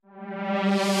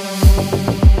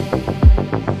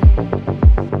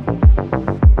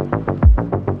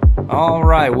All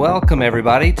right, welcome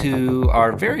everybody to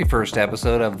our very first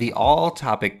episode of the All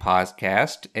Topic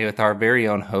Podcast with our very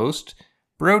own host,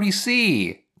 Brody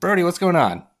C. Brody, what's going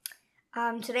on?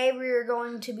 Today we are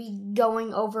going to be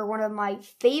going over one of my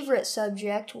favorite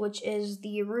subjects, which is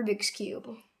the Rubik's Cube.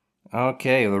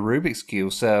 Okay, the Rubik's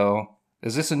Cube. So,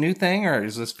 is this a new thing, or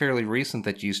is this fairly recent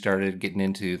that you started getting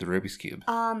into the Rubik's Cube?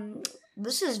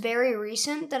 This is very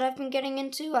recent that I've been getting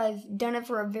into. I've done it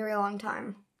for a very long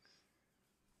time.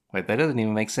 Wait, that doesn't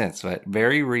even make sense. But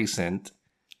very recent,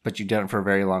 but you've done it for a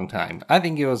very long time. I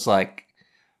think it was like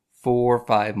 4 or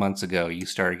 5 months ago you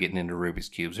started getting into Rubik's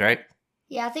Cubes, right?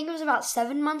 Yeah, I think it was about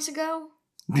 7 months ago.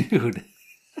 Dude.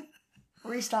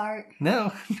 Restart.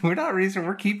 No, we're not restarting.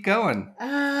 We're keep going.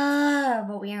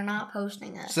 But we are not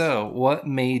posting it. So, what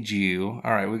made you...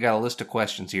 All right, we got a list of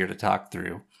questions here to talk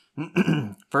through.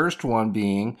 First one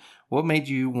being, what made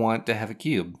you want to have a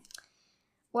cube?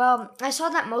 Well, I saw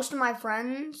that most of my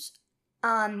friends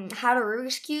had a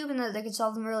Rubik's Cube and that they could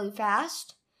solve them really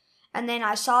fast. And then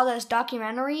I saw this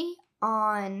documentary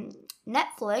on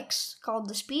Netflix called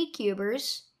The Speed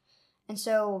Cubers. And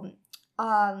so,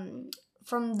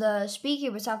 from the Speed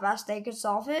Cubers, how fast they could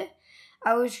solve it,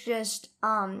 I was just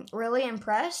really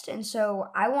impressed. And so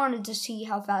I wanted to see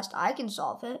how fast I can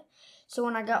solve it. So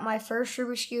when I got my first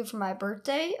Rubik's Cube for my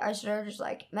birthday, I started just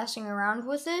like messing around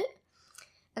with it.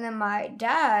 And then my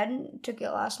dad took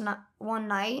it one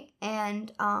night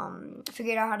and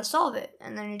figured out how to solve it.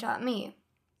 And then he taught me.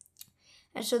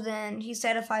 And so then he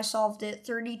said if I solved it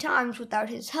 30 times without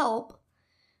his help,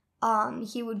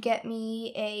 he would get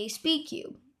me a Speed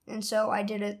Cube. And so I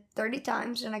did it 30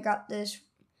 times and I got this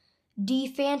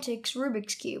D-Fantix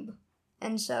Rubik's Cube.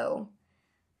 And so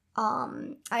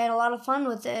I had a lot of fun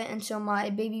with it, and so my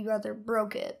baby brother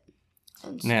broke it.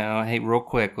 Now, hey, real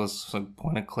quick, let's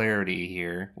point of clarity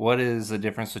here. What is the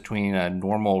difference between a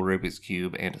normal Rubik's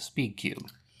Cube and a Speed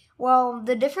Cube? Well,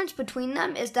 the difference between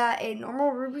them is that a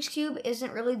normal Rubik's Cube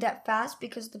isn't really that fast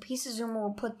because the pieces are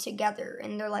more put together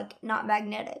and they're like not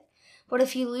magnetic. But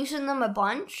if you loosen them a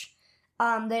bunch,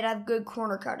 they'd have good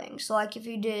corner cutting. So like if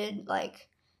you did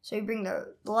so you bring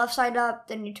the left side up,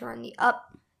 then you turn the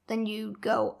up, then you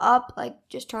go up,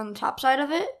 just turn the top side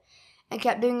of it, and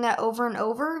kept doing that over and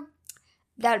over,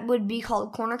 that would be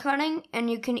called corner cutting,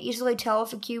 and you can easily tell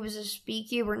if a cube is a Speed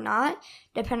Cube or not,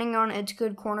 depending on its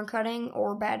good corner cutting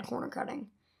or bad corner cutting.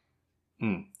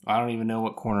 I don't even know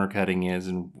what corner cutting is,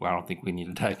 and I don't think we need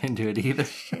to dive into it either.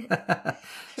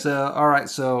 So, all right,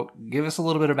 so give us a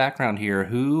little bit of background here.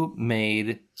 Who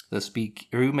made the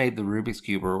Rubik's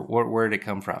Cube, or where did it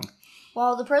come from?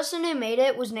 Well, the person who made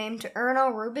it was named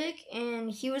Rubik, and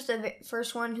he was the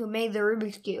first one who made the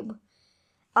Rubik's Cube.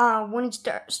 When he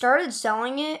started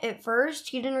selling it at first,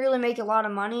 he didn't really make a lot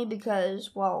of money because,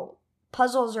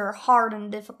 puzzles are hard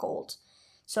and difficult.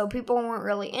 So people weren't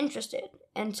really interested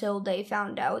until they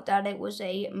found out that it was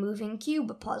a moving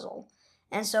cube puzzle.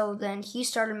 And so then he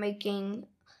started making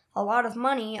a lot of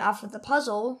money off of the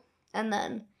puzzle, and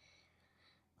then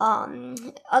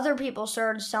other people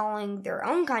started selling their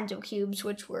own kinds of cubes,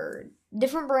 which were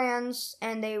different brands,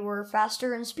 and they were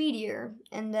faster and speedier.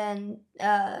 And then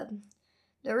the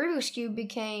Rubik's Cube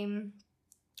became...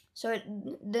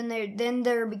 Then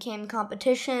there became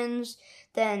competitions,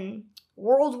 then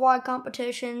worldwide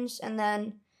competitions, and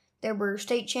then there were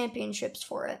state championships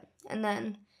for it. And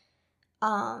then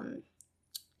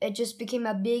it just became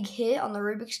a big hit on the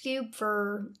Rubik's Cube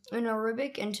for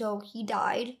Rubik until he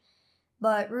died.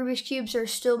 But Rubik's Cubes are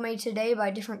still made today by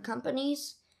different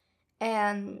companies,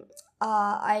 and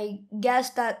I guess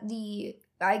that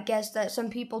some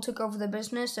people took over the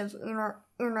business of Erno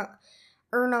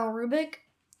Rubik,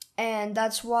 and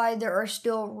that's why there are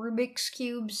still Rubik's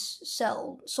Cubes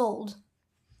sold.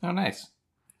 Oh, nice.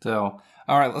 So,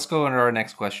 all right, let's go into our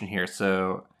next question here.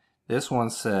 So, this one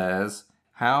says,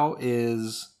 how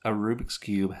is a Rubik's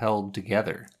Cube held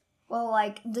together?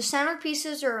 Well, the center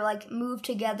pieces are, moved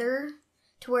together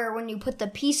to where when you put the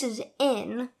pieces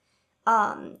in,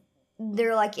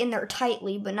 they're, in there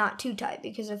tightly, but not too tight,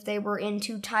 because if they were in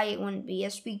too tight, it wouldn't be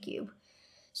a Speed Cube.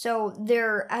 So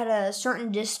they're at a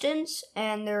certain distance,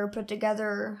 and they're put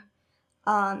together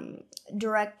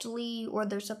directly where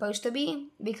they're supposed to be,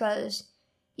 because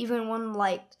even one,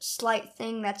 slight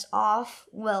thing that's off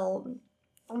will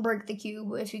break the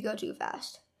cube if you go too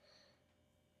fast.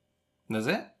 That's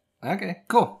it? Okay,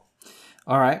 cool.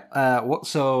 All right,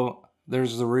 so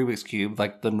there's the Rubik's Cube,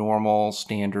 the normal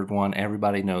standard one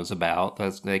everybody knows about.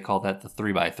 They call that the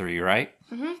 3x3, right?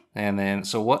 Mm-hmm. And then,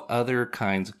 so what other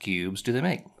kinds of cubes do they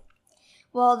make?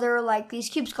 Well, there are these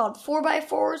cubes called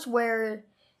 4x4s where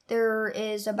there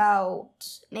is about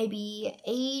maybe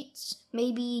 8,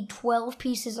 maybe 12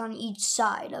 pieces on each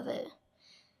side of it.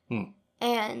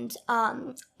 And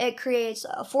it creates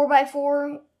a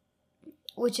 4x4,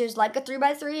 which is like a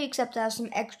 3x3, except it has some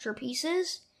extra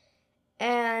pieces.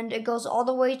 And it goes all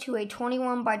the way to a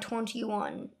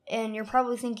 21x21. And you're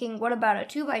probably thinking, what about a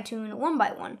 2x2 and a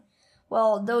 1x1?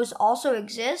 Well, those also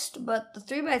exist, but the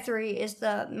 3x3 is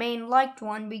the main liked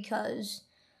one because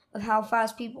of how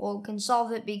fast people can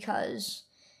solve it, because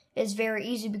it's very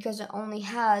easy because it only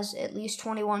has at least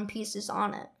 21 pieces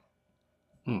on it.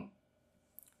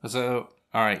 So,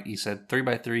 all right, you said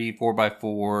 3x3,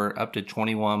 4x4, up to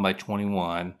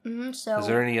 21x21. So, is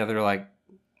there any other like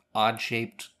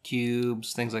odd-shaped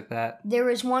cubes, things like that? There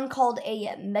is one called a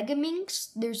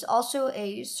Megaminx. There's also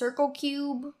a circle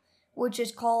cube, which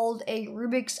is called a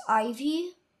Rubik's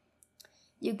Ivy.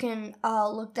 You can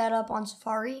look that up on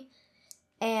Safari.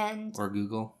 Or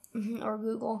Google. Or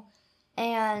Google.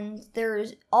 And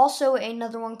there's also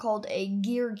another one called a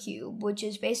gear cube, which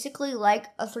is basically like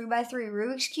a 3x3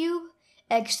 Rubik's Cube,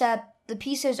 except the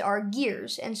pieces are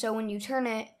gears. And so when you turn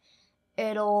it,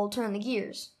 it'll turn the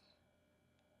gears.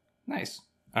 Nice.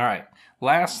 All right.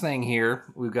 Last thing here,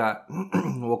 we've got,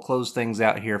 we'll close things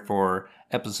out here for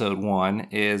episode 1,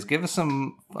 is give us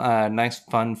some nice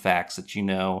fun facts that you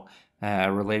know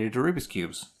related to Rubik's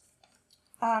Cubes.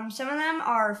 Some of them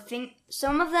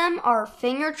are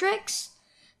finger tricks.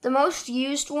 The most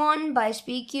used one by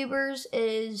speedcubers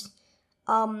is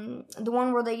the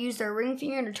one where they use their ring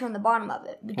finger to turn the bottom of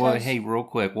it. Well, hey, real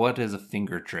quick, what is a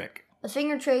finger trick? A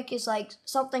finger trick is like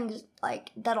something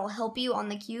like that'll help you on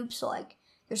the cube. So like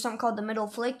there's something called the middle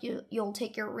flick. You'll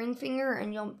take your ring finger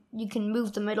and you can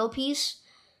move the middle piece.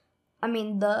 I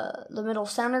mean the middle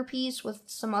center piece with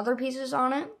some other pieces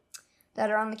on it that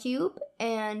are on the cube,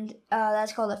 and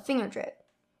that's called a finger trick.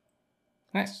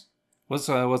 Nice. What's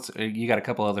you got a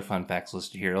couple other fun facts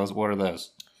listed here. What are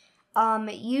those?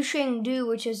 Yusheng Du,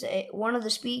 which is one of the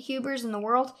speedcubers in the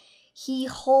world, he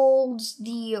holds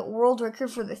the world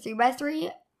record for the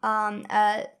 3x3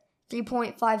 at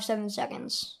 3.57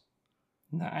 seconds.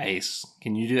 Nice.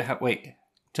 Can you do?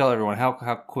 Tell everyone how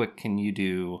quick can you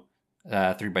do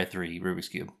 3x3 Rubik's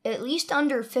Cube? At least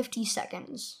under 50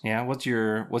 seconds. Yeah. What's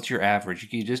your average?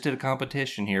 You just did a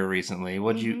competition here recently.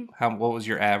 What was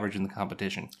your average in the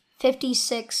competition?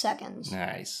 56 seconds.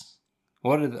 Nice.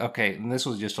 And this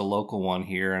was just a local one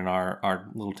here in our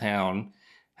little town.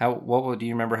 Do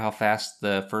you remember how fast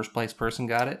the first place person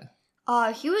got it?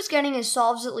 He was getting his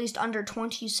solves at least under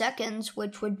 20 seconds,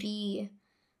 which would be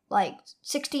like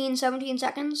 16, 17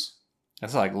 seconds.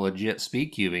 That's like legit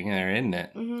speed cubing there, isn't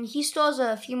it? Mm-hmm. He still has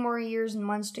a few more years and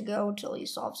months to go till he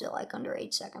solves it like under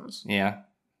 8 seconds. Yeah.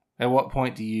 At what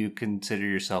point do you consider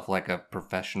yourself like a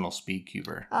professional speed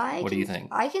cuber? What do you think?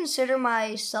 I consider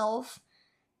myself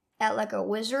at like a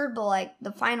wizard, but like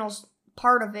the final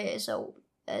part of it is a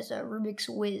Rubik's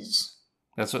whiz.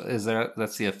 That's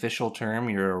the official term.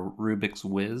 You're a Rubik's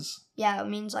whiz. Yeah, it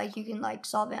means like you can like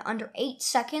solve it under 8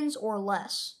 seconds or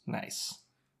less. Nice.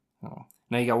 Oh.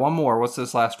 Now you got one more. What's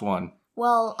this last one?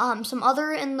 Well, some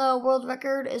other in the world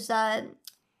record is that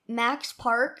Max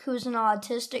Park, who's an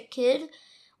autistic kid,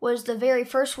 was the very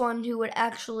first one who would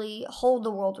actually hold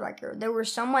the world record. There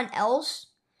was someone else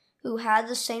who had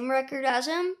the same record as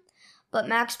him, but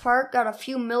Max Park got a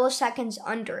few milliseconds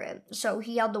under it, so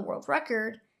he held the world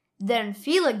record. Then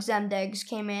Felix Zemdegs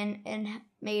came in and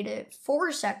made it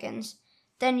 4 seconds.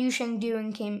 Then Yusheng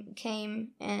Du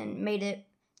came and made it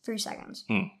 3 seconds.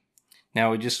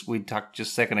 Now we talked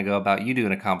just a second ago about you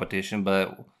doing a competition,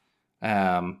 but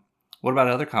what about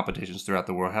other competitions throughout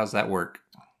the world? How's that work?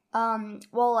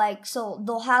 So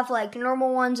they'll have like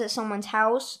normal ones at someone's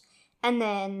house, and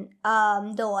then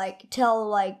they'll like tell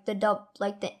like the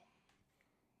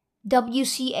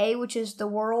WCA, which is the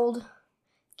World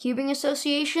Cubing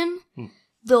Association.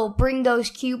 They'll bring those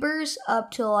cubers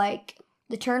up to like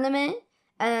the tournament,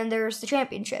 and then there's the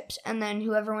championships, and then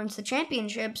whoever wins the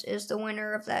championships is the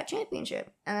winner of that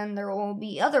championship, and then there will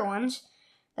be other ones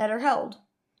that are held.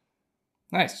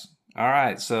 Nice. All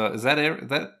right, so is that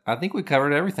that? I think we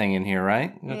covered everything in here,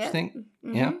 right? Don't you think?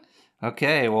 Mm-hmm. Yeah.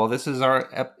 Okay, well, this is our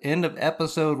end of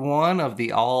episode 1 of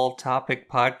the All Topic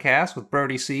Podcast with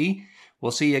Brody C.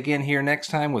 We'll see you again here next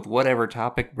time with whatever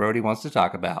topic Brody wants to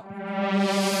talk about.